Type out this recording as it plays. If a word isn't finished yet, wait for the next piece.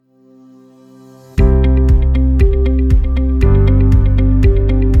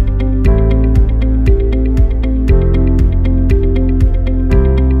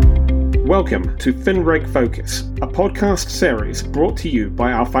Welcome to FinReg Focus, a podcast series brought to you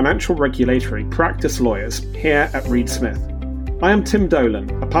by our financial regulatory practice lawyers here at Reed Smith. I am Tim Dolan,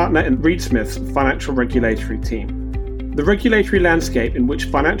 a partner in Reed Smith's financial regulatory team. The regulatory landscape in which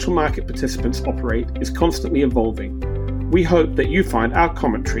financial market participants operate is constantly evolving. We hope that you find our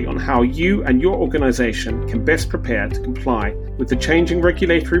commentary on how you and your organisation can best prepare to comply with the changing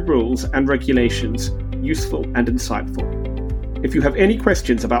regulatory rules and regulations useful and insightful. If you have any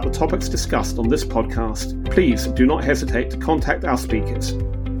questions about the topics discussed on this podcast, please do not hesitate to contact our speakers.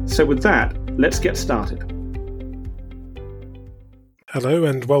 So with that, let's get started. Hello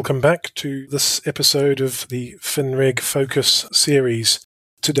and welcome back to this episode of the FinReg Focus series.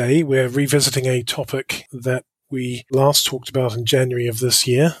 Today we're revisiting a topic that we last talked about in January of this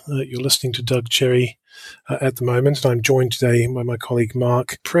year. You're listening to Doug Cherry at the moment, and I'm joined today by my colleague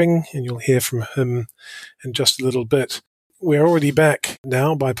Mark Pring, and you'll hear from him in just a little bit. We're already back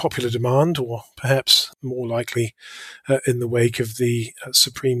now by popular demand, or perhaps more likely in the wake of the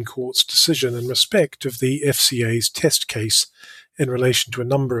Supreme Court's decision in respect of the FCA's test case in relation to a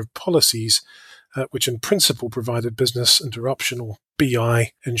number of policies which in principle provided business interruption or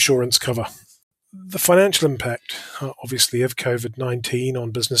BI insurance cover. The financial impact, obviously, of COVID-19 on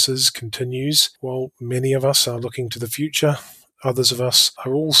businesses continues. While many of us are looking to the future, others of us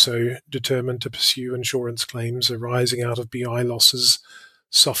are also determined to pursue insurance claims arising out of BI losses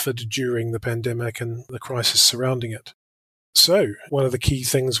suffered during the pandemic and the crisis surrounding it. So, one of the key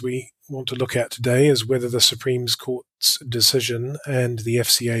things we want to look at today is whether the Supreme Court's decision and the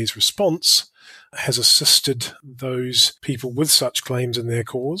FCA's response has assisted those people with such claims in their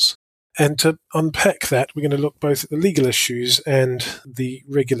cause. And to unpack that, we're going to look both at the legal issues and the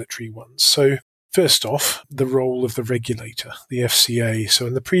regulatory ones. So, first off, the role of the regulator, the FCA. So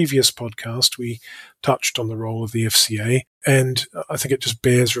in the previous podcast, we touched on the role of the FCA, and I think it just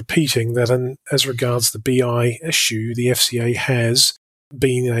bears repeating that as regards the BI issue, the FCA has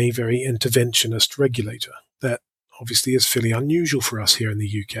been a very interventionist regulator. That obviously is fairly unusual for us here in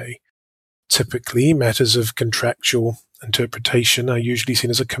the UK. Typically, matters of contractual interpretation are usually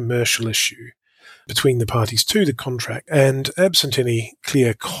seen as a commercial issue between the parties to the contract, and absent any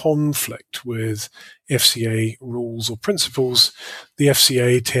clear conflict with FCA rules or principles, the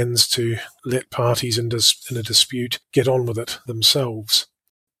FCA tends to let parties in a dispute get on with it themselves.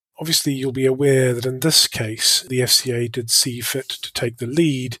 Obviously, you'll be aware that in this case, the FCA did see fit to take the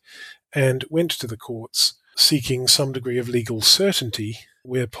lead and went to the courts seeking some degree of legal certainty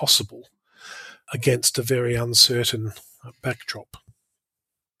where possible against a very uncertain backdrop.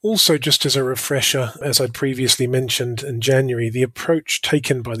 Also, just as a refresher, as I'd previously mentioned in January, the approach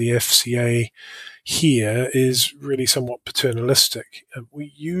taken by the FCA here is really somewhat paternalistic.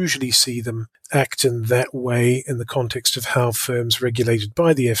 We usually see them act in that way in the context of how firms regulated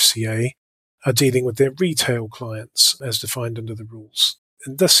by the FCA are dealing with their retail clients as defined under the rules.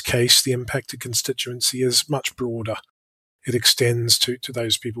 In this case, the impacted constituency is much broader. It extends to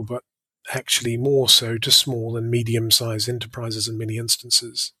those people, but actually more so to small and medium-sized enterprises in many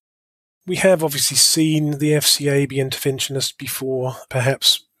instances. We have obviously seen the FCA be interventionist before,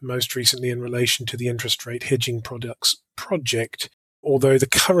 perhaps most recently in relation to the interest rate hedging products project, although the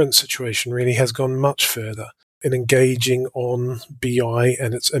current situation really has gone much further in engaging on BI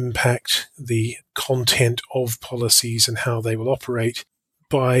and its impact, the content of policies and how they will operate,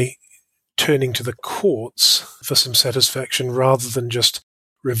 by turning to the courts for some satisfaction rather than just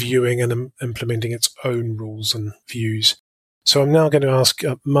reviewing and implementing its own rules and views. So I'm now going to ask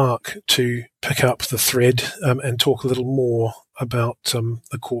Mark to pick up the thread and talk a little more about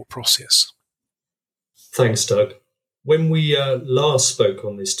the court process. Thanks, Doug. When we last spoke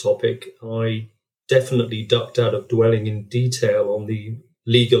on this topic, I definitely ducked out of dwelling in detail on the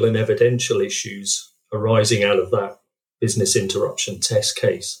legal and evidential issues arising out of that business interruption test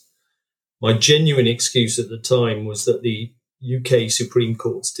case. My genuine excuse at the time was that the UK Supreme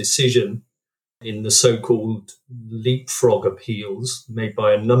Court's decision in the so-called leapfrog appeals made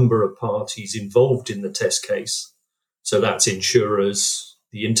by a number of parties involved in the test case, so that's insurers,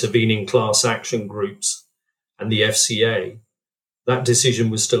 the intervening class action groups, and the FCA, that decision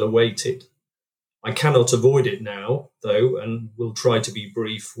was still awaited. I cannot avoid it now, though, and will try to be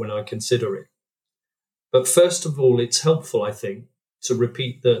brief when I consider it. But first of all, it's helpful, I think, to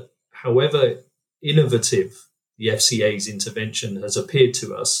repeat that however innovative the FCA's intervention has appeared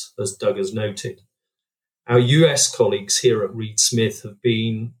to us, as Doug has noted, our US colleagues here at Reed Smith have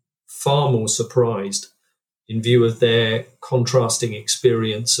been far more surprised in view of their contrasting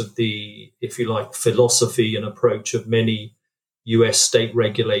experience of the, if you like, philosophy and approach of many US state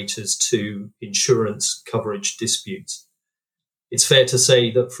regulators to insurance coverage disputes. It's fair to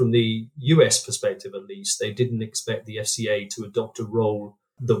say that from the US perspective, at least, they didn't expect the FCA to adopt a role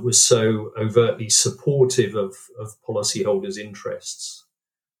that was so overtly supportive of policyholders' interests.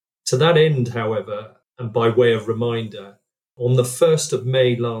 To that end, however, and by way of reminder, on the 1st of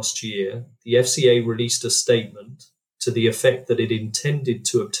May last year, the FCA released a statement to the effect that it intended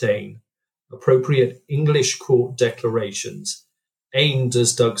to obtain appropriate English court declarations aimed,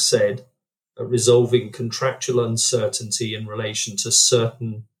 as Doug said, at resolving contractual uncertainty in relation to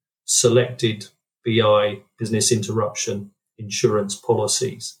certain selected BI, business interruption, insurance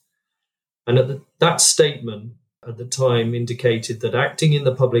policies. And that statement at the time indicated that acting in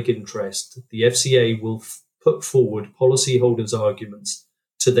the public interest, the FCA will put forward policyholders' arguments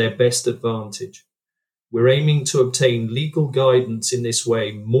to their best advantage. We're aiming to obtain legal guidance in this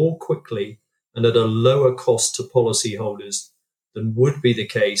way more quickly and at a lower cost to policyholders than would be the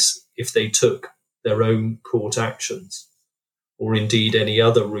case if they took their own court actions, or indeed any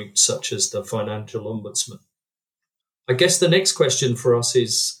other route such as the financial ombudsman. I guess the next question for us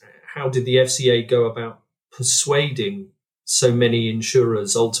is, how did the FCA go about persuading so many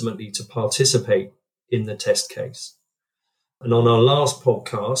insurers ultimately to participate in the test case? And on our last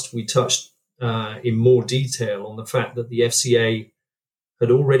podcast, we touched in more detail on the fact that the FCA had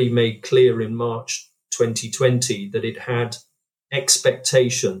already made clear in March 2020 that it had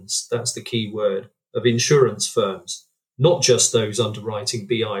expectations, that's the key word, of insurance firms, not just those underwriting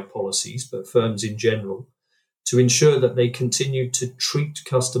BI policies, but firms in general, to ensure that they continued to treat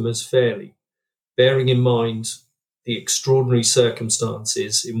customers fairly, bearing in mind the extraordinary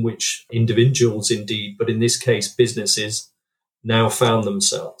circumstances in which individuals indeed, but in this case businesses, now found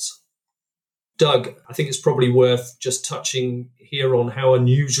themselves. Doug, I think it's probably worth just touching here on how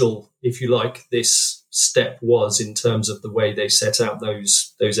unusual, if you like, this step was in terms of the way they set out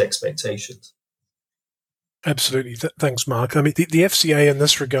those expectations. Absolutely. Thanks, Mark. I mean, the FCA in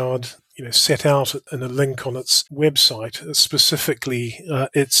this regard, set out in a link on its website specifically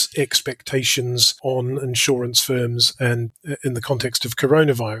its expectations on insurance firms and in the context of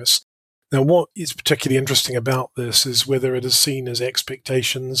coronavirus. Now, what is particularly interesting about this is whether it is seen as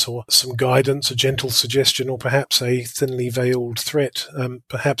expectations or some guidance, a gentle suggestion, or perhaps a thinly veiled threat.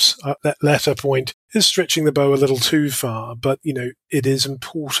 Perhaps that latter point is stretching the bow a little too far, but, it is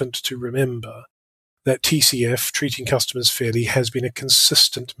important to remember that TCF, treating customers fairly, has been a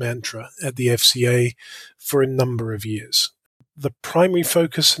consistent mantra at the FCA for a number of years. The primary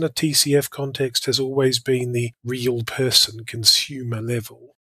focus in a TCF context has always been the real person, consumer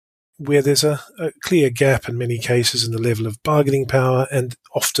level, where there's a clear gap in many cases in the level of bargaining power and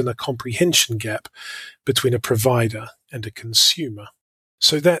often a comprehension gap between a provider and a consumer.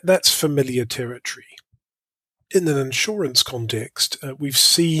 So that's familiar territory. In an insurance context, we've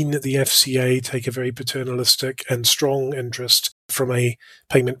seen the FCA take a very paternalistic and strong interest from a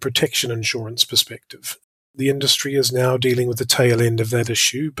payment protection insurance perspective. The industry is now dealing with the tail end of that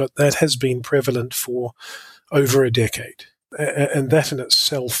issue, but that has been prevalent for over a decade. And that in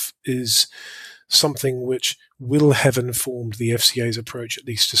itself is something which will have informed the FCA's approach, at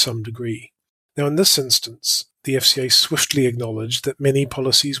least to some degree. Now, in this instance, the FCA swiftly acknowledged that many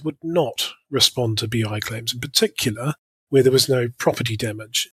policies would not respond to BI claims, in particular where there was no property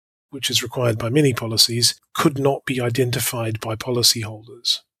damage, which is required by many policies, could not be identified by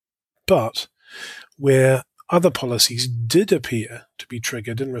policyholders. But where other policies did appear to be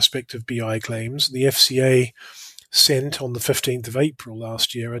triggered in respect of BI claims, the FCA sent on the 15th of April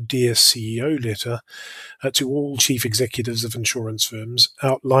last year a Dear CEO letter to all chief executives of insurance firms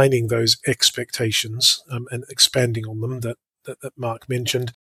outlining those expectations and expanding on them that Mark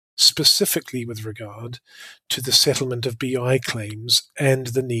mentioned, specifically with regard to the settlement of BI claims and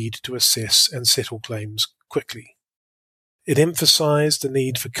the need to assess and settle claims quickly. It emphasized the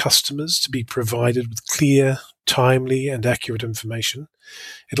need for customers to be provided with clear, timely and accurate information.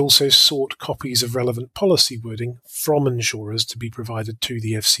 It also sought copies of relevant policy wording from insurers to be provided to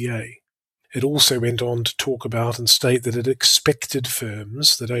the FCA. It also went on to talk about and state that it expected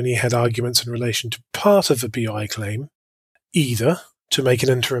firms that only had arguments in relation to part of a BI claim either to make an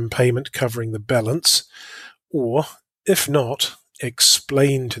interim payment covering the balance or, if not,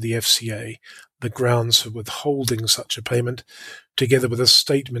 explain to the FCA the grounds for withholding such a payment, together with a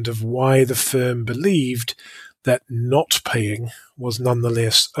statement of why the firm believed that not paying was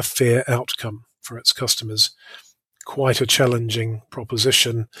nonetheless a fair outcome for its customers. Quite a challenging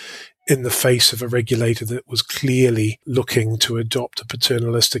proposition in the face of a regulator that was clearly looking to adopt a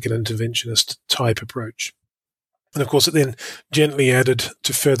paternalistic and interventionist type approach. And of course, it then gently added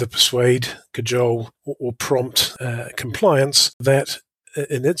to further persuade, cajole, or prompt compliance that,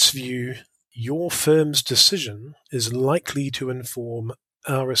 in its view, your firm's decision is likely to inform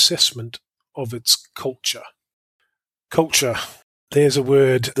our assessment of its culture. Culture, there's a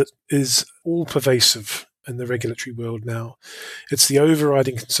word that is all-pervasive in the regulatory world now. It's the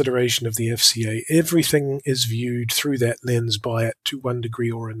overriding consideration of the FCA. Everything is viewed through that lens by it to one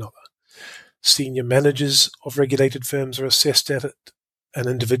degree or another. Senior managers of regulated firms are assessed at an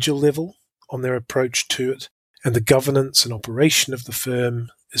individual level on their approach to it, and the governance and operation of the firm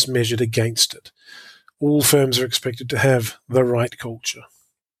is measured against it. All firms are expected to have the right culture.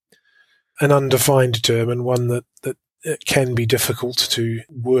 An undefined term, and one that it can be difficult to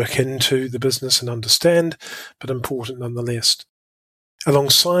work into the business and understand, but important nonetheless.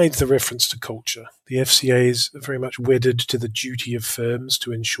 Alongside the reference to culture, the FCA is very much wedded to the duty of firms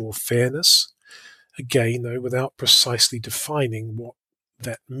to ensure fairness, again, though, without precisely defining what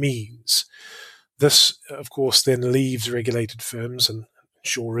that means. This, of course, then leaves regulated firms and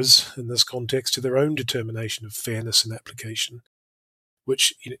insurers in this context to their own determination of fairness and application,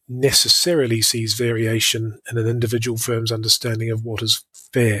 which necessarily sees variation in an individual firm's understanding of what is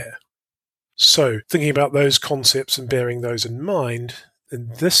fair. So, thinking about those concepts and bearing those in mind,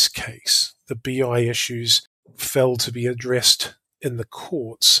 in this case, the BI issues fell to be addressed in the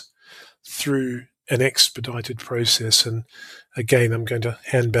courts through an expedited process. And again, I'm going to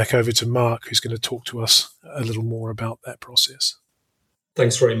hand back over to Mark, who's going to talk to us a little more about that process.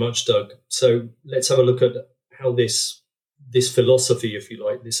 Thanks very much, Doug. So let's have a look at how this philosophy, if you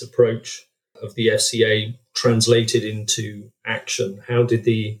like, this approach of the FCA translated into action. How did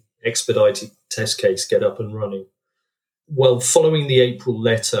the expedited test case get up and running? Well, following the April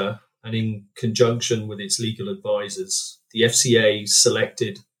letter and in conjunction with its legal advisors, the FCA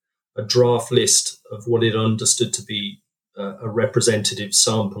selected a draft list of what it understood to be a representative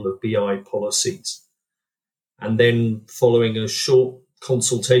sample of BI policies. And then following a short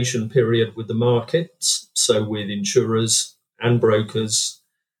consultation period with the markets, so with insurers and brokers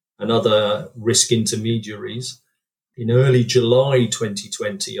and other risk intermediaries, in early July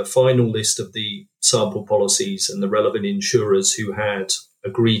 2020, a final list of the sample policies and the relevant insurers who had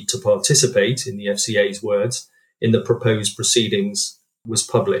agreed to participate, in the FCA's words, in the proposed proceedings was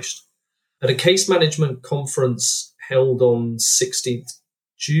published. At a case management conference held on 16th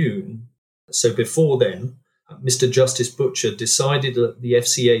June, so before then, Mr. Justice Butcher decided that the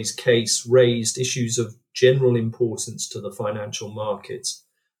FCA's case raised issues of general importance to the financial markets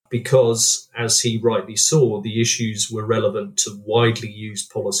because, as he rightly saw, the issues were relevant to widely used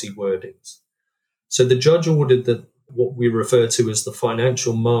policy wordings. So the judge ordered that what we refer to as the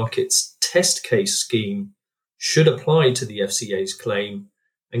financial markets test case scheme should apply to the FCA's claim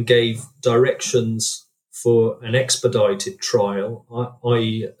and gave directions for an expedited trial,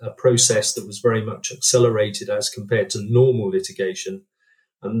 i.e. a process that was very much accelerated as compared to normal litigation.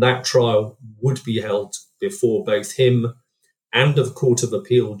 And that trial would be held before both him and a Court of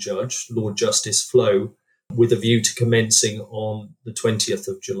Appeal judge, Lord Justice Flo, with a view to commencing on the 20th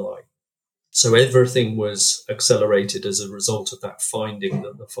of July. So everything was accelerated as a result of that finding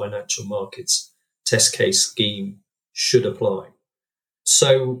that the financial markets test case scheme should apply.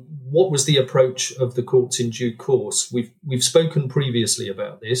 So what was the approach of the courts in due course? We've spoken previously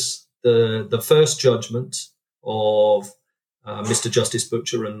about this. The first judgment of Mr. Justice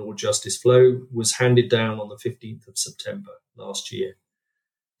Butcher and Lord Justice Flo was handed down on the 15th of September last year.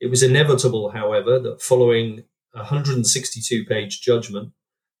 It was inevitable, however, that following a 162-page judgment,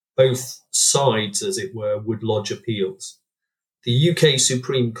 both sides, as it were, would lodge appeals. The UK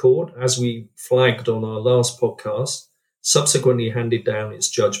Supreme Court, as we flagged on our last podcast, subsequently handed down its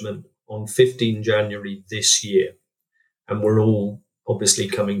judgment on 15 January this year. And we're all obviously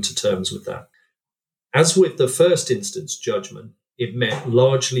coming to terms with that. As with the first instance judgment, it met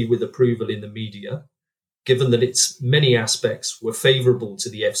largely with approval in the media, given that its many aspects were favourable to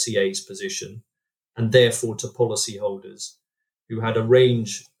the FCA's position and therefore to policyholders who had a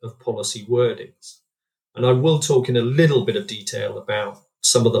range of policy wordings. And I will talk in a little bit of detail about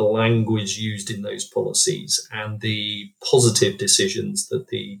some of the language used in those policies and the positive decisions that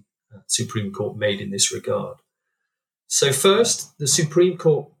the Supreme Court made in this regard. So first, the Supreme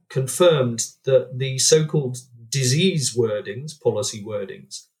Court confirmed that the so-called disease wordings, policy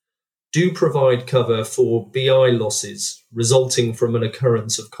wordings, do provide cover for BI losses resulting from an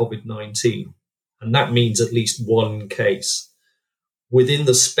occurrence of COVID-19. And that means at least one case within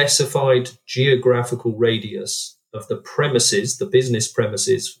the specified geographical radius of the premises, the business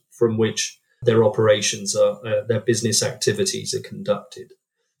premises from which their operations are, their business activities are conducted.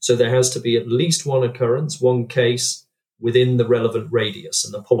 So there has to be at least one occurrence, one case within the relevant radius,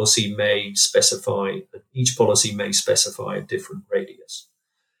 and the policy may specify, each policy may specify a different radius.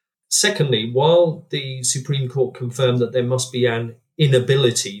 Secondly, while the Supreme Court confirmed that there must be an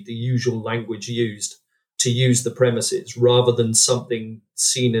inability, the usual language used, to use the premises rather than something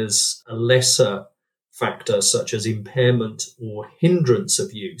seen as a lesser factor such as impairment or hindrance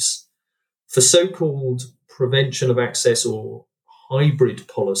of use, for so-called prevention of access or hybrid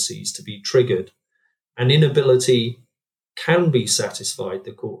policies to be triggered, an inability can be satisfied,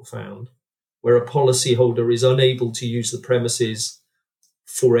 the court found, where a policyholder is unable to use the premises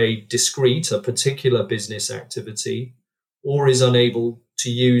for a particular business activity, or is unable to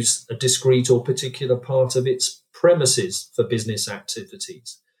use a discrete or particular part of its premises for business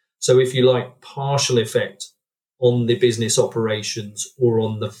activities. So if you like, partial effect on the business operations or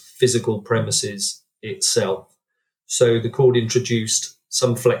on the physical premises itself. So the court introduced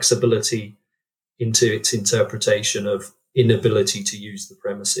some flexibility into its interpretation of inability to use the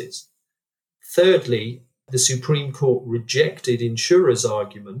premises. Thirdly, the Supreme Court rejected insurers'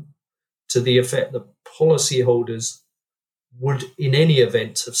 argument to the effect that policyholders would in any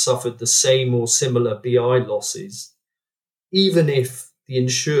event have suffered the same or similar BI losses, even if the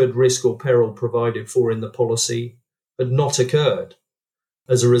insured risk or peril provided for in the policy had not occurred,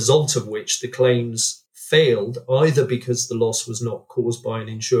 as a result of which the claims failed either because the loss was not caused by an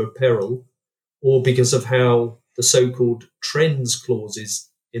insured peril or because of how the so-called trends clauses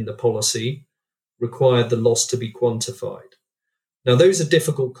in the policy required the loss to be quantified. Now, those are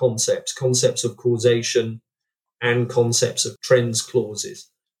difficult concepts of causation and concepts of trends clauses.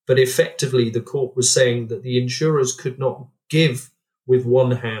 But effectively, the court was saying that the insurers could not give with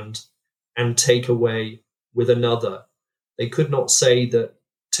one hand and take away with another. They could not say that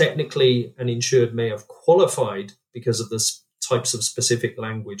technically an insured may have qualified because of the types of specific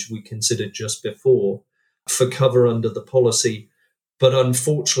language we considered just before for cover under the policy. But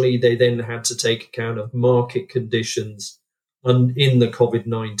unfortunately, they then had to take account of market conditions in the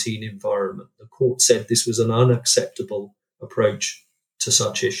COVID-19 environment. The court said this was an unacceptable approach to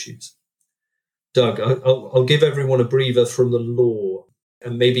such issues. Doug, I'll give everyone a breather from the law,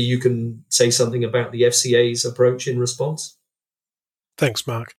 and maybe you can say something about the FCA's approach in response. Thanks,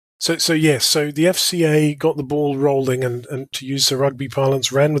 Mark. So the FCA got the ball rolling and to use the rugby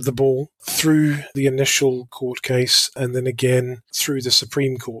parlance, ran with the ball through the initial court case and then again through the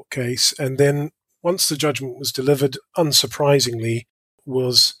Supreme Court case. And then once the judgment was delivered, unsurprisingly,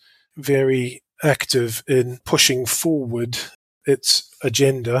 was very active in pushing forward its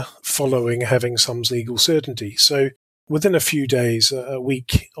agenda following having some legal certainty. So within a few days, a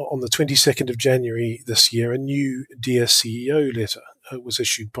week, on the 22nd of January this year, a new Dear CEO letter was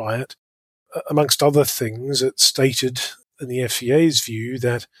issued by it. Amongst other things, it stated, in the FCA's view,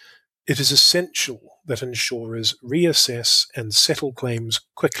 that it is essential that insurers reassess and settle claims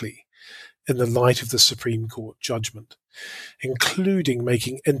quickly in the light of the Supreme Court judgment, including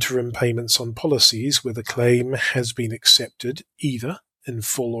making interim payments on policies where the claim has been accepted, either in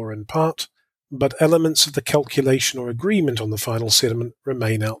full or in part, but elements of the calculation or agreement on the final settlement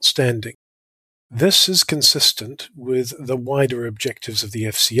remain outstanding. This is consistent with the wider objectives of the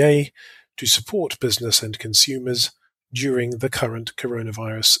FCA to support business and consumers during the current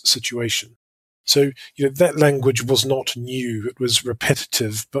coronavirus situation. So, that language was not new, it was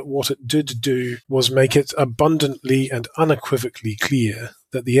repetitive, but what it did do was make it abundantly and unequivocally clear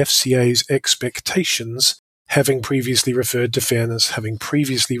that the FCA's expectations, having previously referred to fairness, having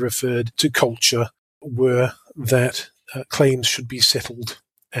previously referred to culture, were that claims should be settled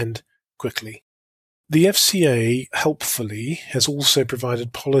and quickly. The FCA, helpfully, has also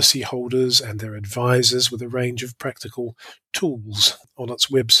provided policyholders and their advisors with a range of practical tools on its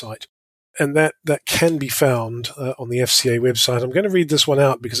website. And that can be found on the FCA website. I'm going to read this one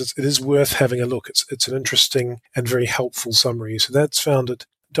out because it is worth having a look. It's an interesting and very helpful summary. So that's found at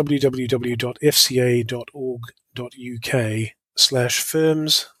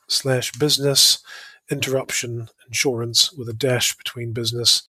www.fca.org.uk/firms/business interruption insurance with a dash between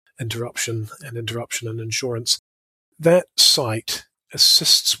business interruption and insurance. That site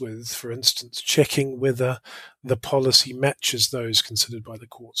assists with, for instance, checking whether the policy matches those considered by the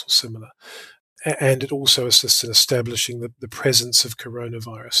courts or similar. And it also assists in establishing the presence of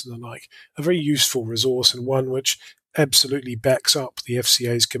coronavirus and the like. A very useful resource and one which absolutely backs up the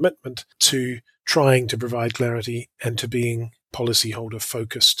FCA's commitment to trying to provide clarity and to being policyholder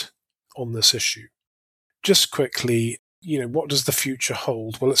focused on this issue. Just quickly, what does the future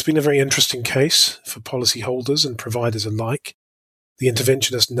hold? Well, it's been a very interesting case for policyholders and providers alike. The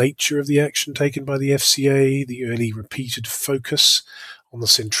interventionist nature of the action taken by the FCA, the early repeated focus on the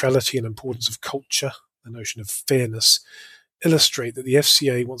centrality and importance of culture, the notion of fairness, illustrate that the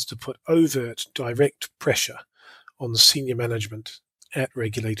FCA wants to put overt, direct pressure on senior management at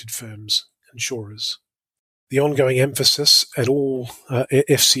regulated firms, insurers. The ongoing emphasis at all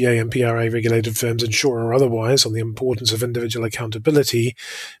FCA and PRA regulated firms, insurer or otherwise, on the importance of individual accountability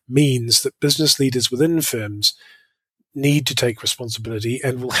means that business leaders within firms need to take responsibility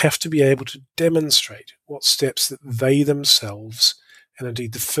and will have to be able to demonstrate what steps that they themselves and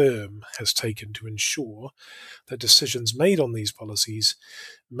indeed the firm has taken to ensure that decisions made on these policies,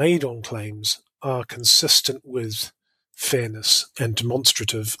 made on claims, are consistent with fairness and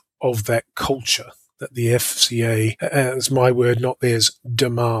demonstrative of that culture that the FCA, as my word, not theirs,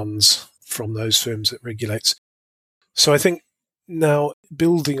 demands from those firms it regulates. So I think now,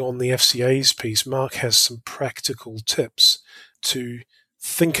 building on the FCA's piece, Mark has some practical tips to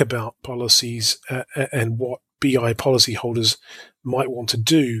think about policies and what BI policyholders might want to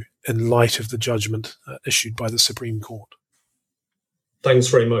do in light of the judgment issued by the Supreme Court. Thanks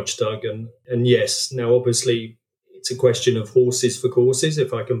very much, Doug. And yes, now obviously it's a question of horses for courses,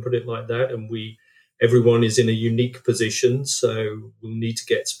 if I can put it like that, and everyone is in a unique position, so we'll need to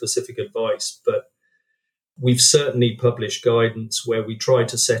get specific advice. But we've certainly published guidance where we try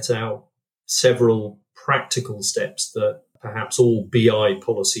to set out several practical steps that perhaps all BI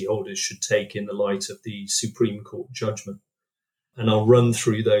policyholders should take in the light of the Supreme Court judgment. And I'll run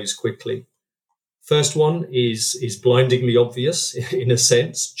through those quickly. First one is blindingly obvious, in a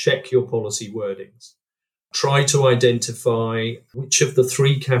sense. Check your policy wordings. Try to identify which of the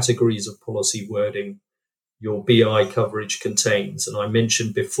three categories of policy wording your BI coverage contains. And I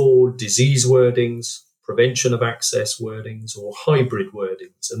mentioned before disease wordings, prevention of access wordings, or hybrid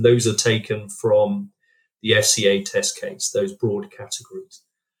wordings. And those are taken from the FCA test case, those broad categories.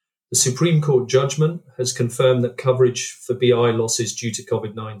 The Supreme Court judgment has confirmed that coverage for BI losses due to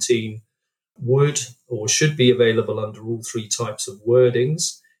COVID-19 would or should be available under all three types of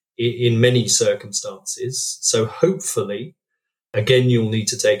wordings in many circumstances. So hopefully, again, you'll need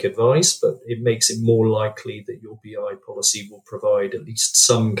to take advice, but it makes it more likely that your BI policy will provide at least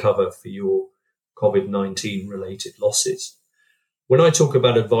some cover for your COVID-19 related losses. When I talk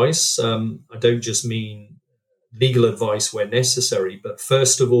about advice, I don't just mean legal advice where necessary, but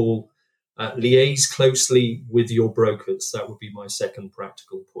first of all, liaise closely with your brokers. That would be my second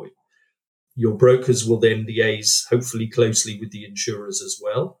practical point. Your brokers will then liaise hopefully closely with the insurers as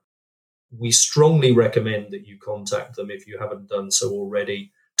well. We strongly recommend that you contact them if you haven't done so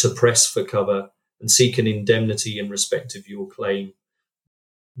already to press for cover and seek an indemnity in respect of your claim.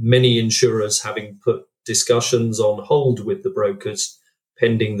 Many insurers having put discussions on hold with the brokers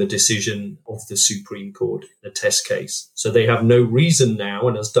pending the decision of the Supreme Court in a test case. So they have no reason now,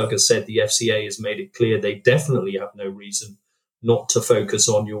 and as Doug has said, the FCA has made it clear they definitely have no reason not to focus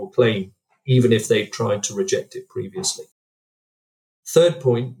on your claim, even if they've tried to reject it previously. Third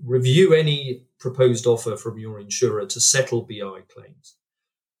point, review any proposed offer from your insurer to settle BI claims.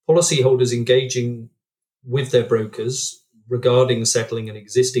 Policyholders engaging with their brokers regarding settling an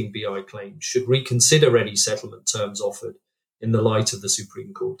existing BI claim should reconsider any settlement terms offered in the light of the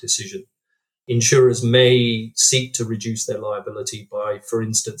Supreme Court decision. Insurers may seek to reduce their liability by, for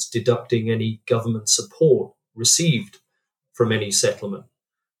instance, deducting any government support received from any settlement.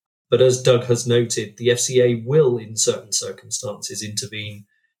 But as Doug has noted, the FCA will, in certain circumstances, intervene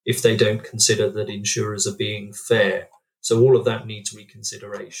if they don't consider that insurers are being fair. So all of that needs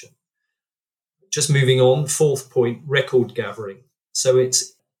reconsideration. Just moving on, fourth point, record gathering. So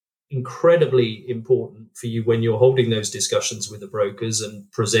it's incredibly important for you when you're holding those discussions with the brokers and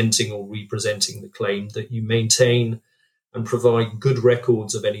presenting or representing the claim that you maintain and provide good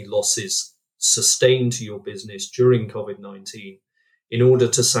records of any losses sustained to your business during COVID-19 in order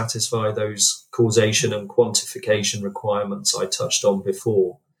to satisfy those causation and quantification requirements I touched on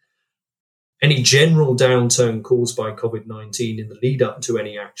before. Any general downturn caused by COVID-19 in the lead up to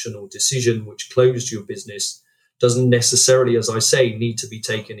any action or decision which closed your business doesn't necessarily, as I say, need to be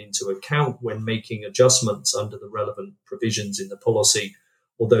taken into account when making adjustments under the relevant provisions in the policy,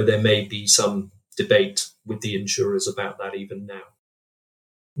 although there may be some debate with the insurers about that even now.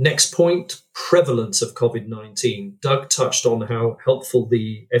 Next point, prevalence of COVID-19. Doug touched on how helpful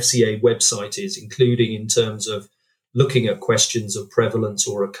the FCA website is, including in terms of looking at questions of prevalence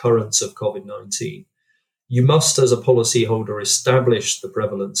or occurrence of COVID-19. You must, as a policyholder, establish the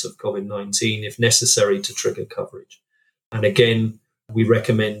prevalence of COVID-19 if necessary to trigger coverage. And again, we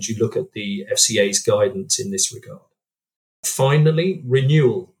recommend you look at the FCA's guidance in this regard. Finally,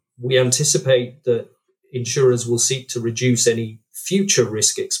 renewal. We anticipate that insurers will seek to reduce any future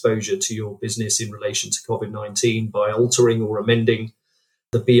risk exposure to your business in relation to COVID-19 by altering or amending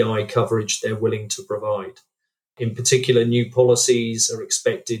the BI coverage they're willing to provide. In particular, new policies are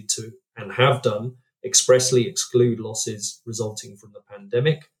expected to, and have done, expressly exclude losses resulting from the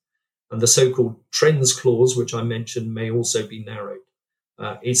pandemic. And the so-called trends clause, which I mentioned, may also be narrowed.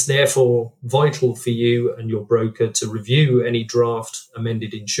 It's therefore vital for you and your broker to review any draft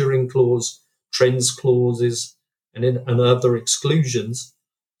amended insuring clause, trends clauses, and other exclusions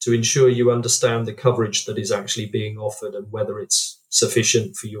to ensure you understand the coverage that is actually being offered and whether it's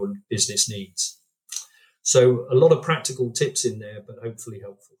sufficient for your business needs. So a lot of practical tips in there, but hopefully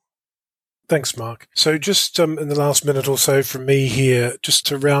helpful. Thanks, Mark. So just in the last minute or so from me here, just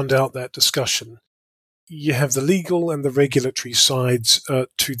to round out that discussion, you have the legal and the regulatory sides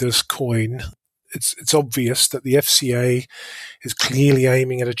to this coin. It's obvious that the FCA is clearly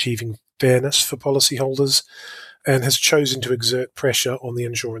aiming at achieving fairness for policyholders and has chosen to exert pressure on the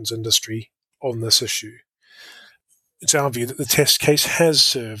insurance industry on this issue. It's our view that the test case has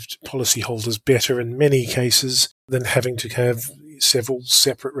served policyholders better in many cases than having to have several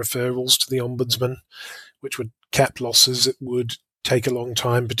separate referrals to the Ombudsman, which would cap losses. It would take a long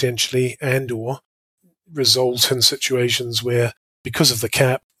time potentially and/or result in situations where, because of the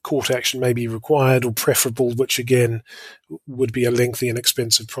cap, court action may be required or preferable, which again would be a lengthy and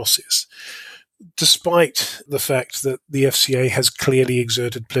expensive process. Despite the fact that the FCA has clearly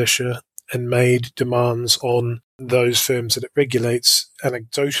exerted pressure and made demands on those firms that it regulates,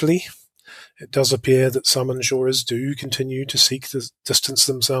 anecdotally, it does appear that some insurers do continue to seek to distance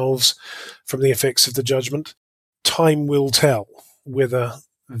themselves from the effects of the judgment. Time will tell whether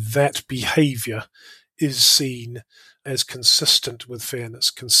that behaviour is seen as consistent with fairness,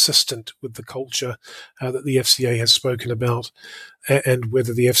 consistent with the culture that the FCA has spoken about, and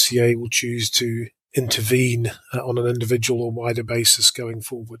whether the FCA will choose to intervene on an individual or wider basis going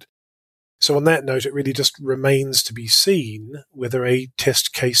forward. So on that note, it really just remains to be seen whether a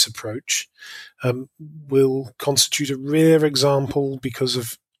test case approach will constitute a rare example because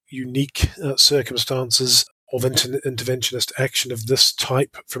of unique circumstances of interventionist action of this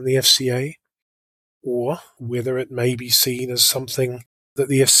type from the FCA, or whether it may be seen as something that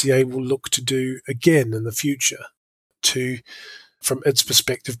the FCA will look to do again in the future to, from its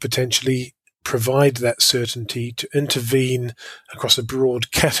perspective, potentially provide that certainty to intervene across a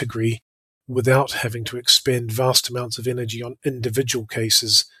broad category without having to expend vast amounts of energy on individual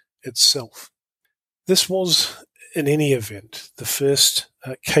cases itself. This was, in any event, the first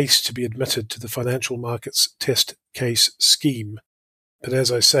case to be admitted to the Financial Markets Test Case Scheme. But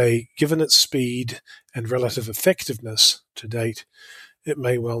as I say, given its speed and relative effectiveness to date, it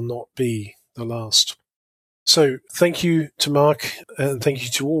may well not be the last. So thank you to Mark and thank you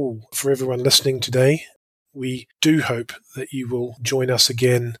to all for everyone listening today. We do hope that you will join us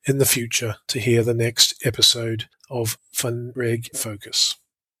again in the future to hear the next episode of FinReg Focus.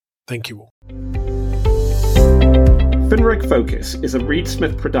 Thank you all. FinReg Focus is a Reed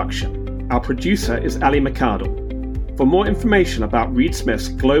Smith production. Our producer is Ali McArdle. For more information about Reed Smith's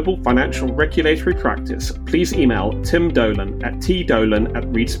global financial regulatory practice, please email Tim Dolan at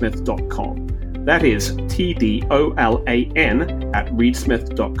tdolan@reedsmith.com. That is TDOLAN at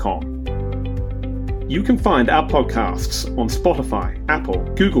reedsmith.com. You can find our podcasts on Spotify, Apple,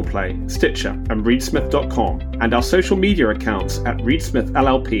 Google Play, Stitcher, and reedsmith.com, and our social media accounts at ReedSmith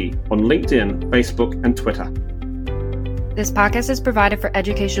LLP on LinkedIn, Facebook, and Twitter. This podcast is provided for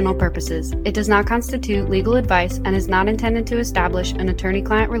educational purposes. It does not constitute legal advice and is not intended to establish an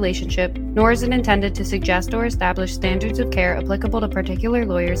attorney-client relationship, nor is it intended to suggest or establish standards of care applicable to particular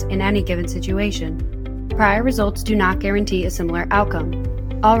lawyers in any given situation. Prior results do not guarantee a similar outcome.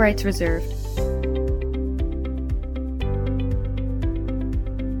 All rights reserved.